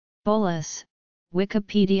Bolus,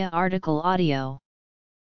 Wikipedia article audio.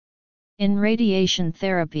 In radiation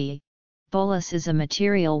therapy, bolus is a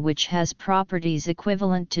material which has properties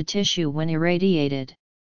equivalent to tissue when irradiated.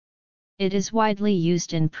 It is widely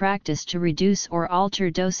used in practice to reduce or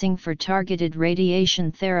alter dosing for targeted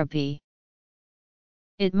radiation therapy.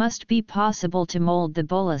 It must be possible to mold the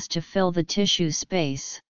bolus to fill the tissue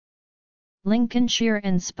space. Lincolnshire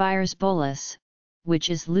inspires bolus,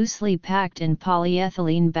 which is loosely packed in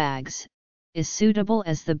polyethylene bags, is suitable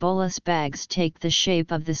as the bolus bags take the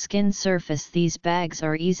shape of the skin surface. These bags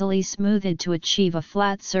are easily smoothed to achieve a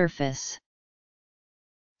flat surface.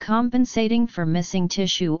 Compensating for missing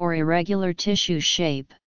tissue or irregular tissue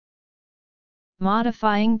shape.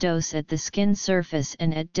 Modifying dose at the skin surface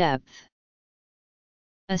and at depth.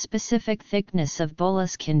 A specific thickness of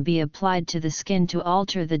bolus can be applied to the skin to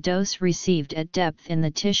alter the dose received at depth in the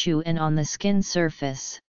tissue and on the skin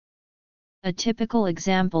surface. A typical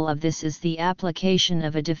example of this is the application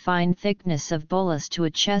of a defined thickness of bolus to a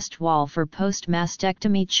chest wall for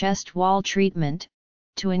post-mastectomy chest wall treatment,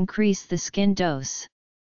 to increase the skin dose.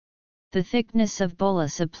 The thickness of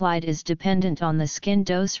bolus applied is dependent on the skin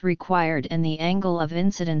dose required and the angle of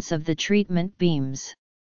incidence of the treatment beams.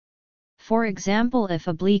 For example, if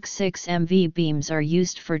oblique 6 MV beams are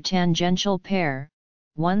used for tangential pair,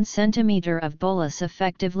 1 cm of bolus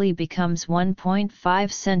effectively becomes 1.5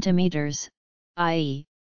 cm, i.e.,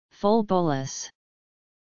 full bolus.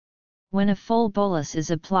 When a full bolus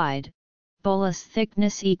is applied, bolus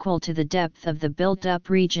thickness equal to the depth of the built-up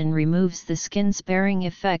region removes the skin-sparing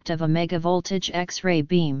effect of a megavoltage X-ray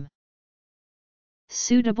beam.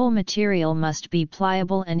 Suitable material must be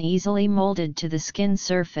pliable and easily molded to the skin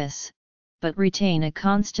surface, but retain a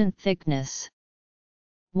constant thickness.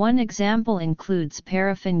 One example includes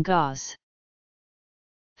paraffin gauze.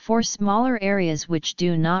 For smaller areas which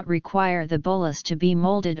do not require the bolus to be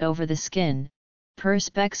molded over the skin,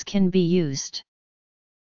 perspex can be used.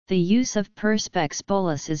 The use of perspex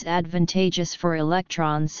bolus is advantageous for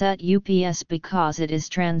electron set UPS because it is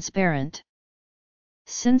transparent.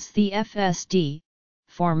 Since the FSD,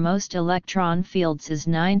 for most electron fields, is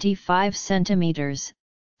 95 cm,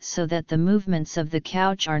 so that the movements of the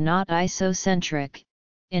couch are not isocentric,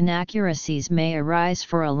 inaccuracies may arise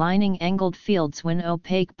for aligning angled fields when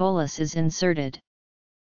opaque bolus is inserted.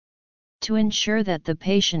 To ensure that the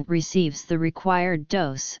patient receives the required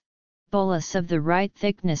dose, bolus of the right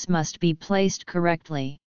thickness must be placed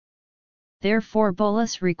correctly. Therefore,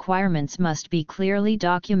 bolus requirements must be clearly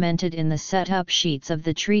documented in the setup sheets of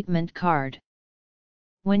the treatment card.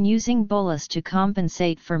 When using bolus to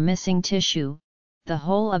compensate for missing tissue, the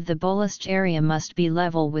whole of the bolused area must be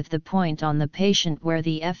level with the point on the patient where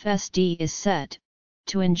the FSD is set,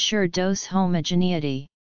 to ensure dose homogeneity.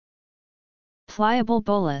 Pliable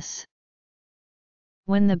bolus.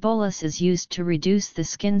 When the bolus is used to reduce the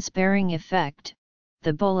skin-sparing effect,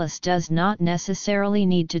 the bolus does not necessarily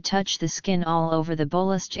need to touch the skin all over the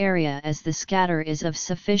bolused area, as the scatter is of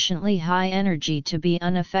sufficiently high energy to be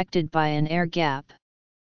unaffected by an air gap.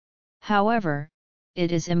 However,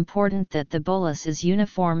 it is important that the bolus is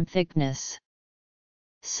uniform thickness.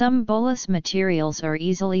 Some bolus materials are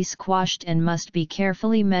easily squashed and must be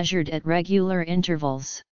carefully measured at regular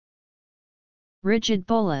intervals. Rigid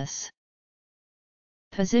bolus.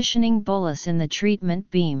 Positioning bolus in the treatment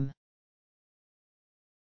beam.